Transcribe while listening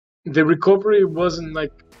the recovery it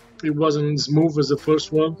wasn't smooth as the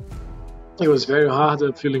first one. It was very hard. I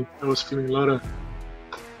was feeling a lot of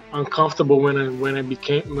uncomfortable when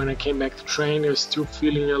I came back to train. I was still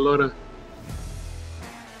feeling a lot of.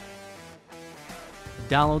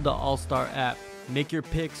 Download the AllStar app. Make your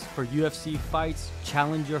picks for UFC fights,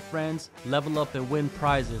 challenge your friends, level up and win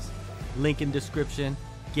prizes. Link in description.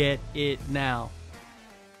 Get it now.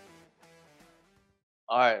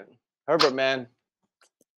 All right, Herbert, man,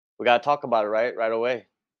 we got to talk about it right away.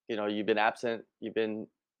 You know, you've been absent.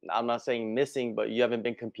 I'm not saying missing, but you haven't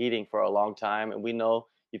been competing for a long time. And we know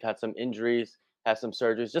you've had some injuries, had some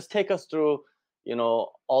surgeries. Just take us through,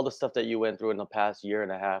 all the stuff that you went through in the past year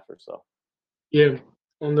and a half or so. Yeah.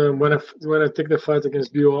 When I took the fight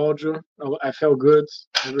against Julio Arce, I felt good.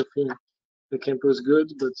 Everything, the camp was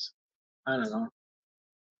good, but I don't know,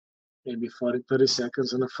 maybe 40, 30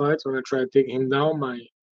 seconds in the fight when I tried to take him down, my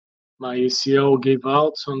ACL gave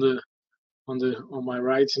out on my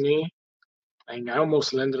right knee, and I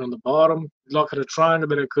almost landed on the bottom. Locked the triangle,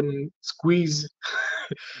 but I couldn't squeeze.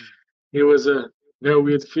 It was a very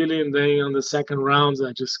weird feeling. Then on the second round,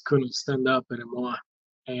 I just couldn't stand up anymore,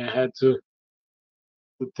 and I had to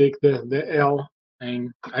take the L.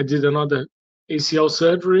 And I did another ACL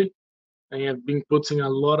surgery. I have been putting a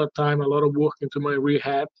lot of time, a lot of work into my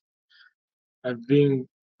rehab. I've been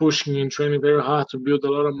pushing and training very hard to build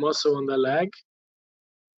a lot of muscle on the leg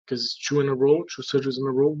because it's two surgeries in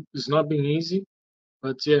a row. It's not been easy,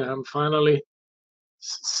 but yeah, I'm finally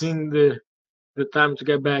seeing the time to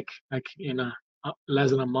get back, like in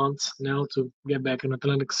less than a month now, to get back in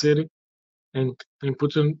Atlantic City and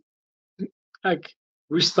put in, like,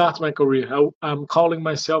 restart my career. I'm calling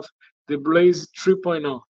myself the Blaze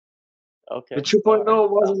 3.0. Okay. The 2.0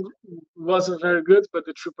 right. wasn't very good, but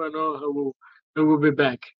the 3.0 it will be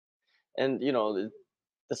back. And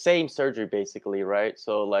the same surgery basically, right?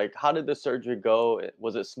 So like, how did the surgery go?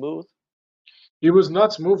 Was it smooth? It was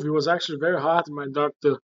not smooth. It was actually very hard. My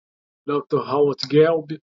doctor, Dr. Howard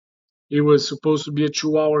Gelb, it was supposed to be a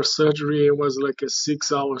 2-hour surgery. It was like a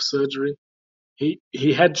 6-hour surgery.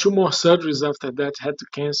 He had 2 more surgeries after that. Had to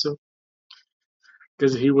cancel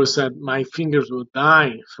because he was said my fingers were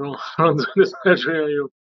dying from the surgery.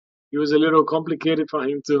 It was a little complicated for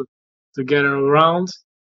him to get around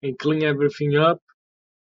and clean everything up.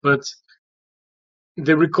 But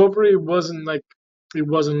the recovery it wasn't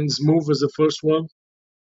smooth as the first one.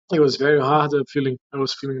 It was very hard. I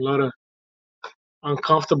was feeling a lot of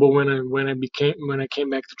uncomfortable when I came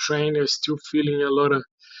back to train. I was still feeling a lot of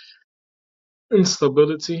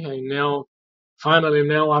instability, and now finally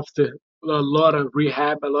now after a lot of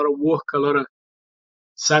rehab, a lot of work, a lot of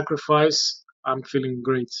sacrifice, I'm feeling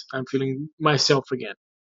great. I'm feeling myself again.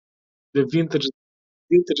 The vintage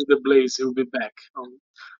the Blaze will be back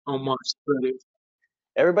on March 30th.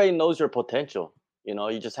 Everybody knows your potential.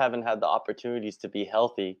 You just haven't had the opportunities to be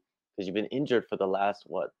healthy because you've been injured for the last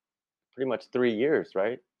pretty much 3 years,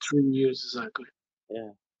 right? 3 years exactly.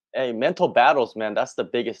 Yeah. Hey, mental battles, man, that's the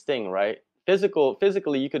biggest thing, right?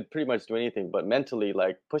 Physically, you could pretty much do anything, but mentally,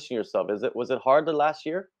 like pushing yourself, was it hard the last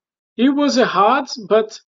year? It was a hard,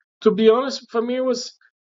 but to be honest, for me, it was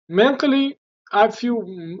mentally. I feel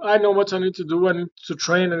I know what I need to do. I need to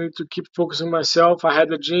train. I need to keep focusing myself. I had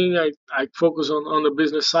the gym. I focus on the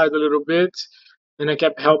business side a little bit, and I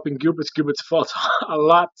kept helping Gilbert. Gilbert fought a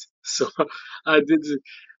lot, so I did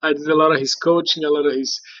I did a lot of his coaching, a lot of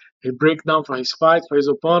his breakdown for his fight, for his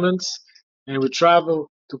opponents, and we travel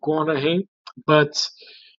to corner him. But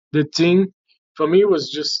the thing for me was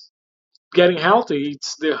just getting healthy.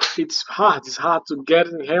 It's hard. It's hard to get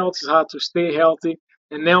in health. It's hard to stay healthy.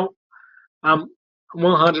 And now I'm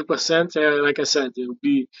 100%. Like I said, it will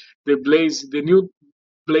be the new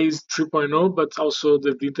Blaze 3.0, but also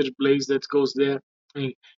the vintage Blaze that goes there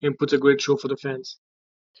and put a great show for the fans.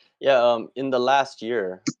 Yeah, in the last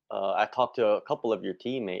year, I talked to a couple of your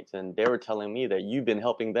teammates, and they were telling me that you've been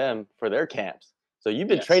helping them for their camps. So you've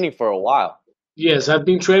been Yes. training for a while. Yes, I've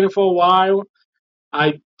been training for a while.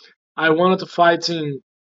 I I wanted to fight in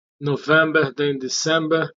November, then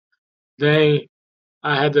December. Then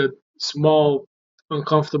I had a small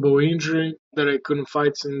uncomfortable injury that I couldn't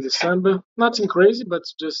fight in December. Nothing crazy, but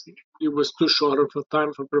just it was too short of a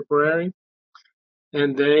time for preparing.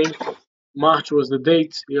 And then March was the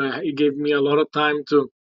date. Yeah, it gave me a lot of time to,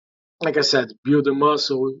 like I said, build the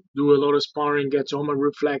muscle, do a lot of sparring, get all my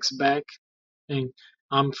reflex back, and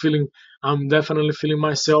I'm feeling, I'm definitely feeling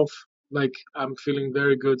myself. Like I'm feeling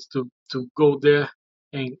very good to go there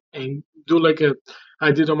and do like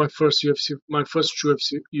I did on my first two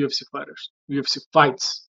UFC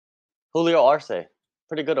fights. Julio Arce,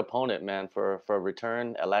 pretty good opponent, man, for a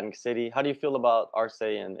return, Atlantic City. How do you feel about Arce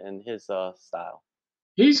and his style?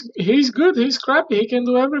 He's good. He's scrappy. He can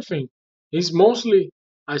do everything. He's mostly,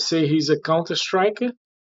 I say, he's a counter striker,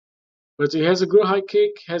 but he has a good high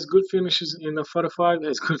kick. Has good finishes in the 45.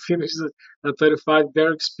 Has good finishes at 35.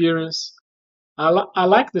 Very experienced. I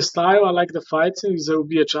like the style. I like the fighting. It will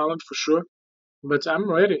be a challenge for sure. But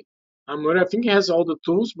I'm ready. I'm ready. I think he has all the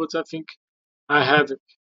tools, but I think I have it.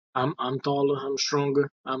 I'm taller. I'm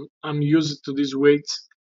stronger. I'm used to these weights.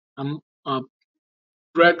 I'm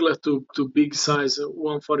regular to big size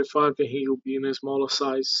 145, and he will be in a smaller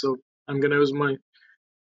size. So I'm gonna use my.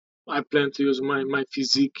 I plan to use my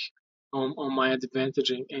physique on my advantage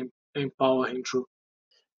and empower him through.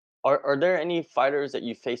 Are there any fighters that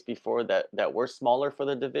you faced before that were smaller for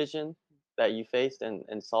the division that you faced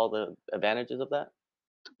and saw the advantages of that?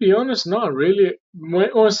 To be honest, not really.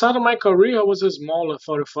 When I started my career, I was a smaller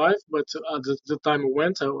 45, but at the time I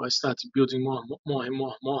went, I started building more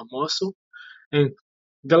muscle. And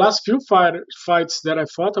the last few fights that I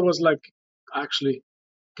fought, I was like, actually,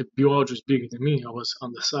 Biol was bigger than me. I was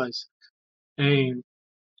undersized. And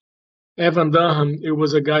Evan Dunham, it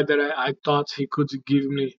was a guy that I thought he could give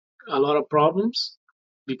me a lot of problems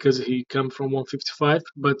because he come from 155,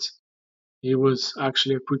 but he was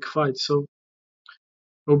actually a quick fight. So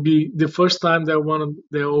it'll be the first time that one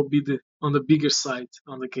that will be on the bigger side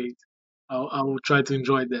on the gate. I will try to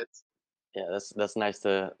enjoy that. Yeah, that's nice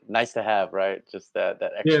to have, right? Just that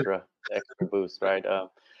Yeah, extra boost, right?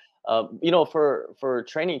 For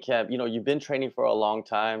training camp, you've been training for a long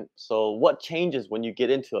time. So what changes when you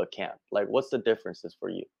get into a camp? Like, what's the differences for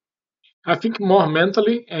you? I think more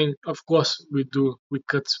mentally, and of course we do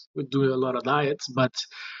a lot of diets, but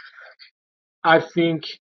I think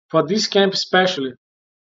for this camp especially,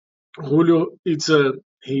 Julio,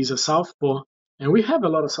 he's a southpaw, and we have a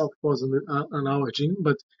lot of southpaws in our gym.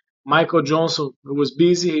 But Michael Johnson was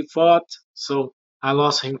busy; he fought, so I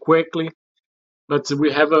lost him quickly. But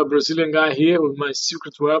we have a Brazilian guy here with my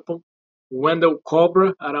secret weapon, Wendell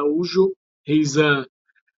Cobra Araújo. He's a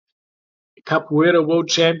capoeira world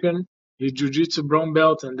champion. He's jiu-jitsu brown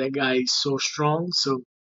belt, and that guy is so strong. So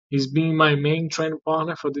he's been my main training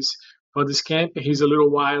partner for this camp. He's a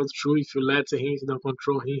little wild, true. If you let him, if you don't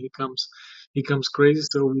control him, he comes crazy.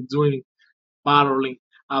 So we're doing battling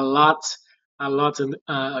a lot,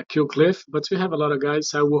 at Kill Cliff. But we have a lot of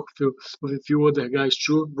guys. I work with a few other guys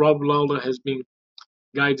too. Rob Lawler has been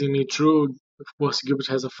guiding me through. Of course, Gilbert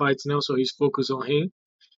has a fight now, so he's focused on him.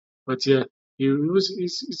 But yeah,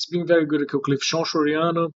 it's been very good at Kill Cliff. Sean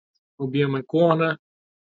Soriano will be in my corner.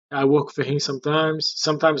 I work for him sometimes.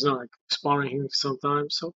 Sometimes not, like sparring him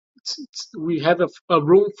sometimes. So we have a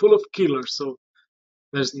room full of killers. So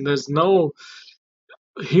there's no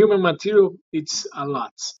human material. It's a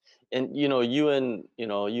lot. And you and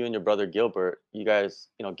your brother Gilbert, you guys,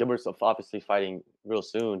 Gilbert's obviously fighting real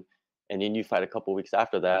soon, and then you fight a couple weeks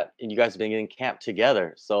after that, and you guys have been in camp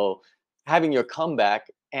together. So having your comeback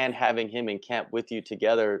and having him in camp with you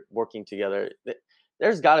together, working together,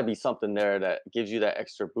 there's got to be something there that gives you that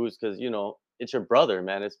extra boost because it's your brother,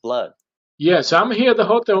 man. It's blood. Yeah, so I'm here at the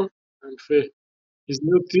hotel. I'm for his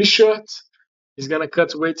new T-shirt. He's gonna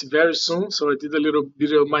cut weight very soon. So I did a little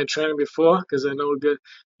bit of my training before because I know that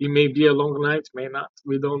it may be a long night, may not.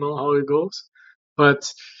 We don't know how it goes,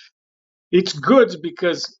 but it's good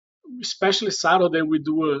because especially Saturday we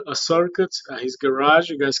do a circuit at his garage.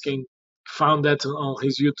 You guys can find that on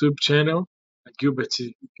his YouTube channel, Gilbert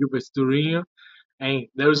Durinho. And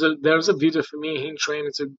there's a video for me and him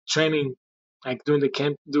training like doing the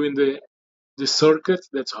camp, doing the circuit.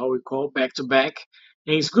 That's how we call back to back.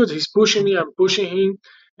 And it's good. He's pushing me. I'm pushing him,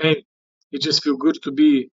 and it just feels good to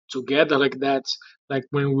be together like that. Like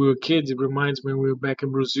when we were kids, it reminds me when we were back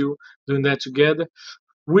in Brazil doing that together.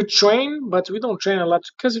 We train, but we don't train a lot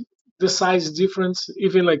because the size is different.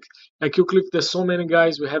 Even like you click, there's so many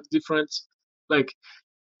guys. We have different like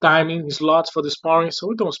timing slots for the sparring, so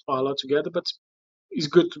we don't spar a lot together. But it's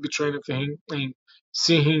good to be training for him and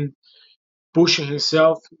see him pushing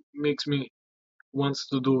himself makes me wants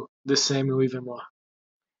to do the same or even more.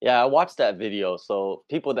 Yeah, I watched that video. So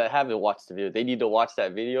people that haven't watched the video, they need to watch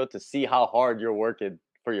that video to see how hard you're working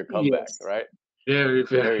for your comeback, Yes, right? very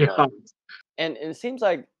Very very hard. hard. And it seems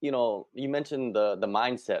like, you mentioned the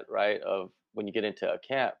mindset, right? Of when you get into a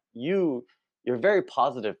camp, you're a very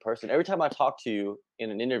positive person. Every time I talk to you in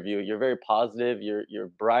an interview, you're very positive, you're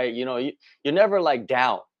bright, you're never like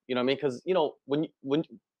down, you know what I mean? Because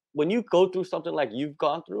when you go through something like you've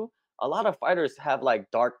gone through, a lot of fighters have like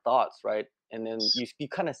dark thoughts, right? And then you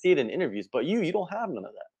kind of see it in interviews, but you don't have none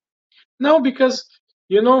of that. No, because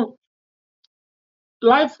you know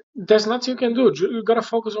life, there's nothing you can do. You gotta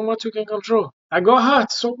focus on what you can control. I got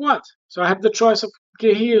hurt, so what? So I have the choice of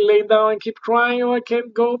get here, lay down, and keep crying, or I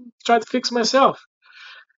can go try to fix myself.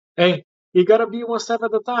 Hey, you gotta be one step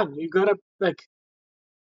at a time. You gotta like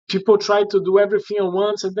people try to do everything at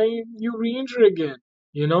once, and then you re-injure again.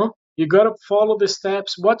 You know, you gotta follow the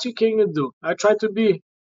steps. What you can do? I try to be.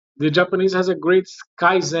 The Japanese has a great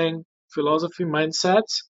kaizen philosophy mindset.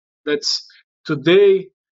 That's today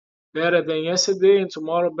better than yesterday and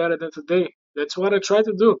tomorrow better than today. That's what I try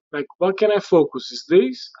to do. Like, what can I focus? Is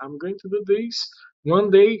this? I'm going to do this.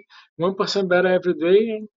 One day, 1% better every day.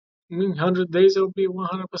 And in 100 days, it'll be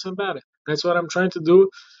 100% better. That's what I'm trying to do.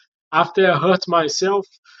 After I hurt myself,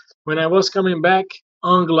 when I was coming back,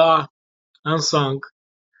 Angla Ansang,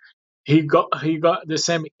 he got the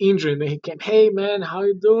same injury. And then he came, hey man, how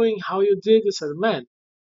you doing? How you did? I said, man,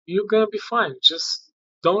 you're gonna be fine. Just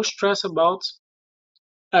don't stress about.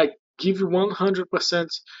 I give you 100%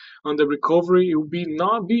 on the recovery. It will be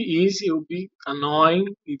not be easy. It will be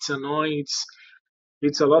annoying. It's annoying.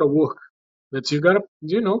 It's a lot of work. But you gotta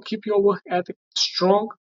keep your work ethic strong.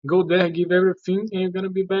 Go there, give everything, and you're gonna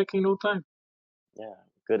be back in no time. Yeah,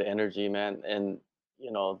 good energy, man. And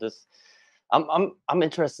this I'm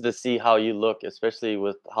interested to see how you look, especially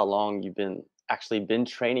with how long you've been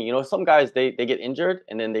training. Some guys they get injured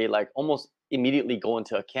and then they like almost immediately go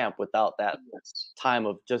into a camp without that Yes. time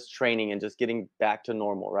of just training and just getting back to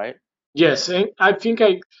normal, right? Yes, and I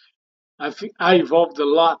evolved a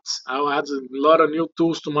lot. I had a lot of new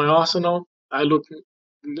tools to my arsenal. I look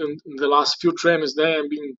in the last few trainers there.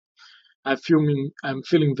 I'm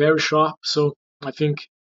feeling very sharp. So I think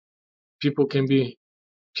people can be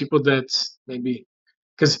people that maybe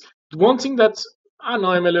because one thing that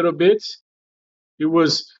annoyed me a little bit it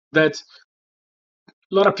was that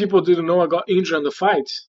a lot of people didn't know I got injured in the fight.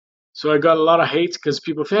 So I got a lot of hate because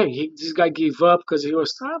people say, hey, this guy gave up because he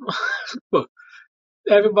was tired.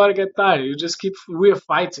 Everybody get tired. You just keep. We're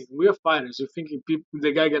fighting. We're fighters. You're thinking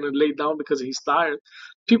the guy gonna lay down because he's tired.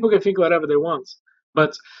 People can think whatever they want,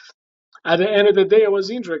 but at the end of the day, I was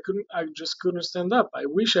injured. I just couldn't stand up. I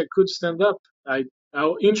wish I could stand up. I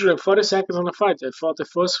was injured in 40 seconds on the fight. I fought the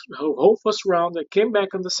whole first round. I came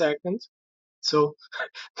back on the second. So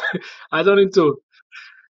I don't need to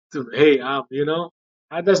hey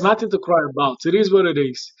there's nothing to cry about. It is what it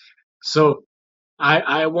is. So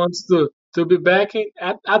I want to be back.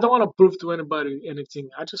 I don't want to prove to anybody anything.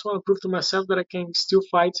 I just want to prove to myself that I can still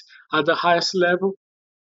fight at the highest level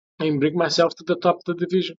and bring myself to the top of the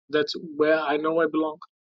division. That's where I know I belong.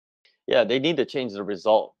 Yeah, they need to change the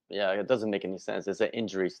result. Yeah, it doesn't make any sense. It's an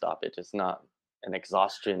injury stoppage. It's not an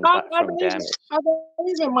exhaustion I from don't even, damage. I don't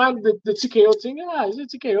even mind the TKO thing. Yeah, it's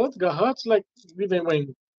a TKO. It got hurt. Like even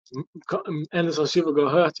when Anderson Silva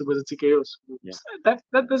got hurt with the TKOs. Yeah.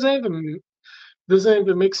 That doesn't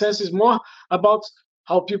even make sense. It's more about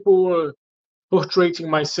how people were portraying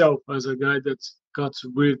myself as a guy that got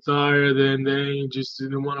really tired and then just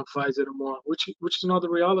didn't want to fight anymore, which is not the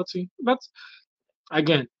reality. But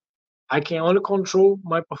again, I can only control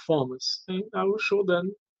my performance, and I will show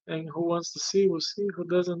them. And who wants to see will see. Who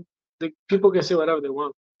doesn't, people can say whatever they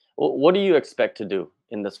want. Well, what do you expect to do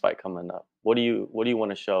in this fight coming up? What do you want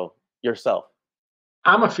to show yourself?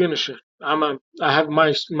 I'm a finisher. I have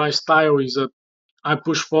my style is a I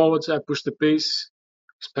push forwards. I push the pace,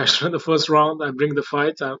 especially in the first round. I bring the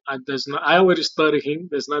fight. I already studied him.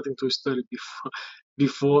 There's nothing to study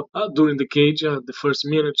before during the cage. The first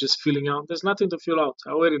minute, just filling out. There's nothing to fill out. I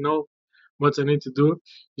already know what I need to do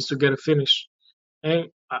is to get a finish, and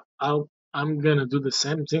I'm gonna do the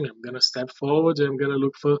same thing. I'm gonna step forward. I'm gonna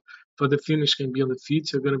look for the finish. Can be on the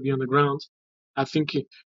feet. You're gonna be on the ground. I think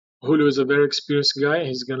Julio is a very experienced guy.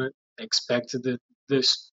 He's gonna expect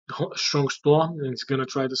this strong storm, and he's gonna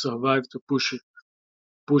try to survive to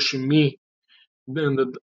pushing me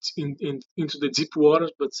in into the deep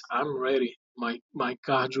waters. But I'm ready. My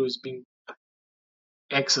cardio has been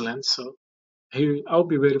excellent, so I'll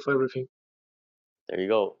be ready for everything. There you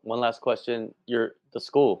go. One last question. The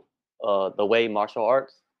school, the way martial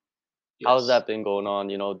arts. How's Yes. that been going on?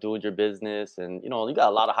 Doing your business, and you got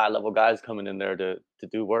a lot of high level guys coming in there to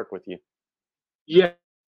do work with you. Yeah,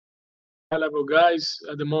 high level guys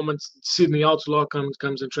at the moment. Sydney Outlaw comes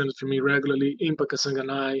and trains for me regularly. Impa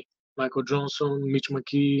Kasanganai, Michael Johnson, Mitch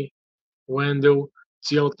McKee, Wendell,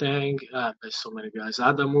 Xiao Tang. There's so many guys.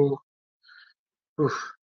 Adamu,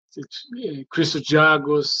 oof, Christos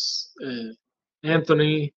Giagos,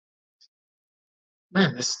 Anthony.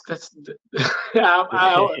 Man, that's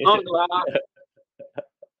Angla.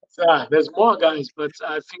 There's more guys, but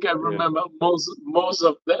I think I Yeah. remember most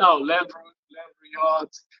of the. Landry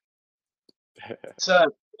Yacht. It's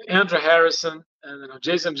Andrew Harrison. I don't know,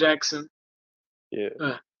 Jason Jackson.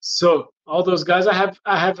 Yeah. So all those guys, I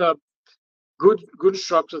have a good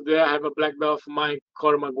instructor there. I have a black belt for Mike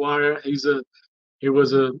Carter Maguire. He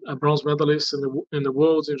was a bronze medalist in the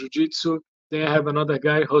worlds in jiu-jitsu. Then I have another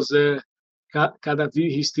guy, Jose Cadavi.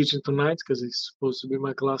 He's teaching tonight because he's supposed to be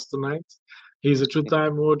my class tonight. He's a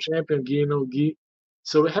two-time world champion, Gi.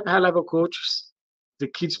 So we have high-level coaches. The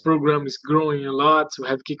kids program is growing a lot. We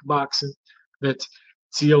have kickboxing that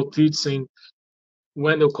TL teaches and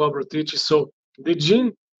Wendell Cobra teaches. So the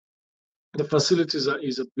gym, the facility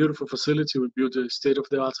is a beautiful facility. We built a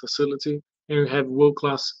state-of-the-art facility, and we have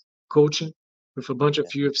world-class coaching with a bunch of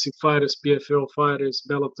UFC fighters, PFL fighters,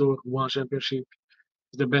 Bellator, One Championship,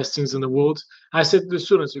 the best things in the world. I said to the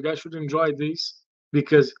students, you guys should enjoy this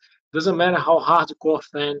because it doesn't matter how hardcore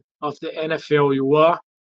fan of the NFL you are,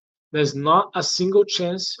 there's not a single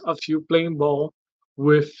chance of you playing ball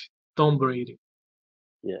with Tom Brady.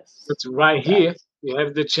 Yes. But right here, you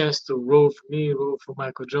have the chance to roll for me, roll for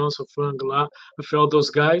Michael Johnson, for Angela, with all those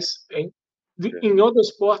guys. And in other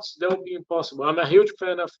sports, that would be impossible. I'm a huge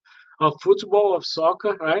fan of football, of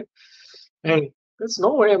soccer, right? And there's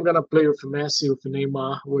no way I'm gonna play with Messi, with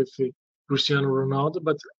Neymar, with Cristiano Ronaldo.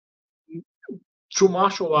 But through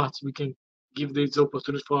martial arts, we can give these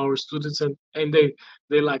opportunities for our students, and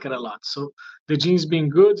they like it a lot. So the gene's being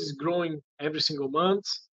good, it's growing every single month,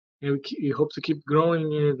 and we hope to keep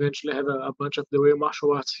growing and eventually have a bunch of the way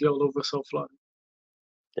martial arts here all over South Florida.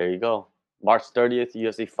 There you go. March 30th,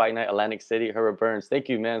 UFC Fight Night, Atlantic City. Herbert Burns, thank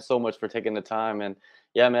you, man, so much for taking the time. And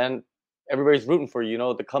yeah, man, everybody's rooting for you. You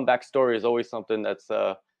know, the comeback story is always something that's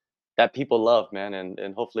that people love, man.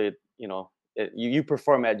 And hopefully, you know, you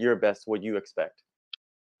perform at your best, what you expect.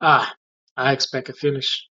 I expect a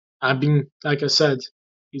finish. I've been, like I said,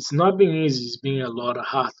 it's not been easy. It's been a lot of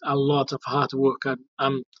hard work.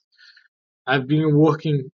 I've been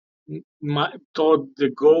working toward the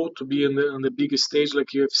goal to be on the biggest stage like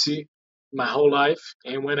UFC my whole life.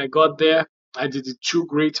 And when I got there, I did 2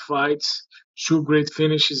 great fights, 2 great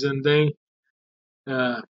finishes, and then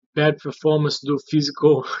bad performance due to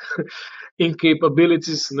physical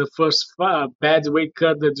incapabilities in the first bad weight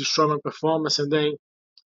cut that destroyed my performance, and then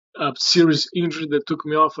a serious injury that took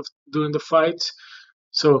me off of doing the fight.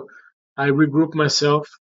 So I regrouped myself.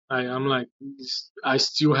 I'm like, I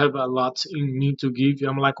still have a lot in me to give.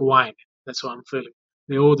 I'm like wine. That's what I'm feeling.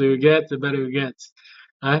 The older you get, the better you get.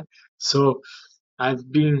 Right? So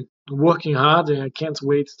I've been working hard, and I can't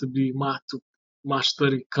wait to be March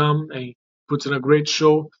 30 come and put in a great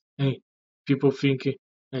show. And people thinking,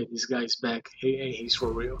 hey, this guy's back. Hey, he's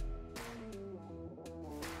for real.